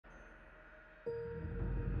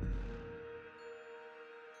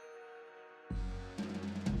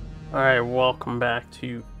Alright, welcome back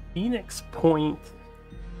to Phoenix Point,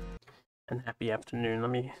 and happy afternoon. Let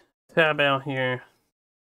me tab out here,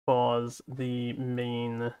 pause the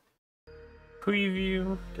main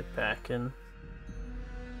preview, get back in.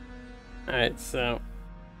 Alright, so,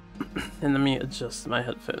 and let me adjust my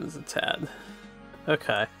headphones a tad.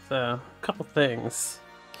 Okay, so, a couple things.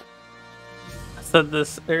 I said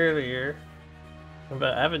this earlier,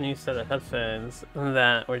 but I have a new set of headphones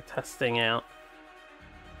that we're testing out.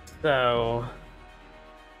 So,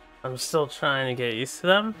 I'm still trying to get used to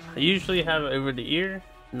them. I usually have over the ear,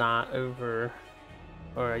 not over,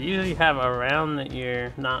 or I usually have around the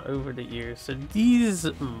ear, not over the ear. So these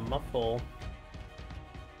muffle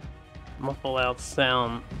out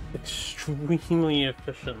sound extremely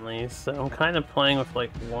efficiently. So I'm kind of playing with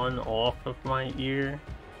like one off of my ear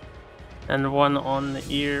and one on the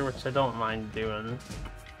ear, which I don't mind doing.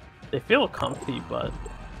 They feel comfy, but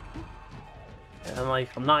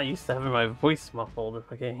I'm not used to having my voice muffled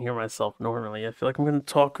if I can't hear myself normally. I feel like I'm gonna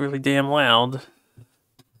talk really damn loud.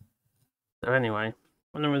 So anyway,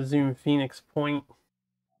 I'm gonna resume Phoenix Point,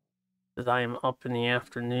 as I am up in the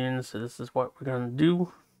afternoon, so this is what we're gonna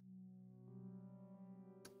do.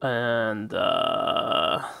 And,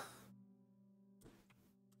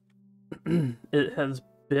 it has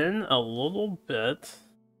been a little bit,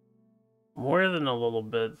 more than a little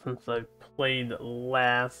bit, since I played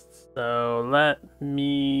last, so let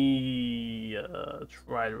me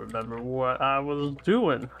try to remember what I was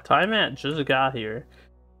doing. Time-At just got here.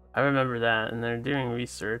 I remember that, and they're doing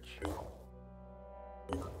research.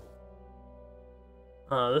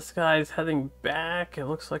 This guy's heading back. It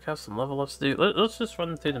looks like I have some level ups to do. Let's just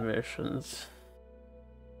run through the missions.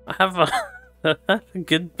 I have a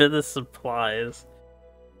good bit of supplies.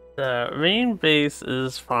 The main base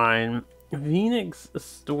is fine. Phoenix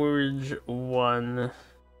Storage 1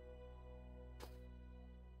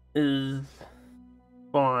 is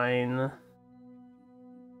fine,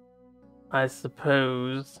 I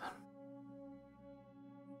suppose.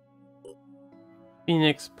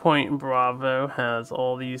 Phoenix Point Bravo has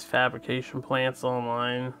all these fabrication plants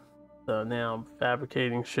online, so now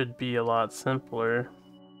fabricating should be a lot simpler.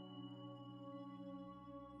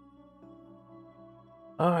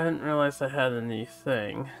 Oh, I didn't realize I had a new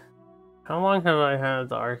thing. How long have I had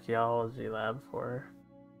the archaeology lab for?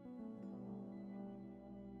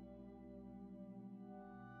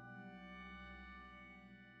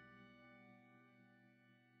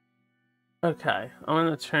 Okay, I'm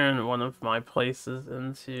gonna turn one of my places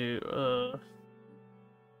into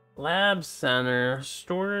lab center.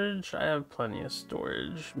 Storage, I have plenty of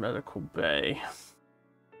storage. Medical bay.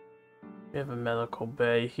 We have a medical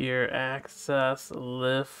bay here. Access,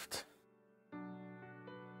 lift.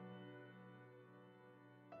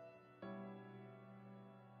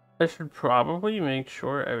 I should probably make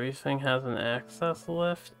sure everything has an access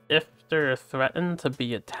lift if they're threatened to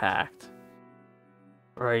be attacked.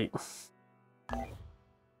 Right.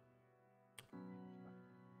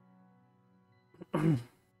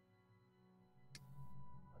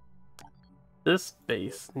 This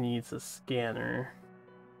base needs a scanner.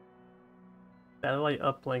 Satellite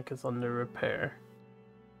uplink is under repair.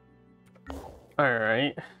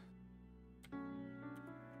 Alright.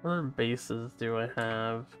 What other bases do I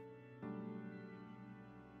have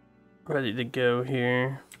ready to go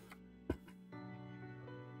here?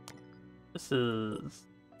 This is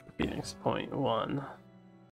Phoenix Point 1.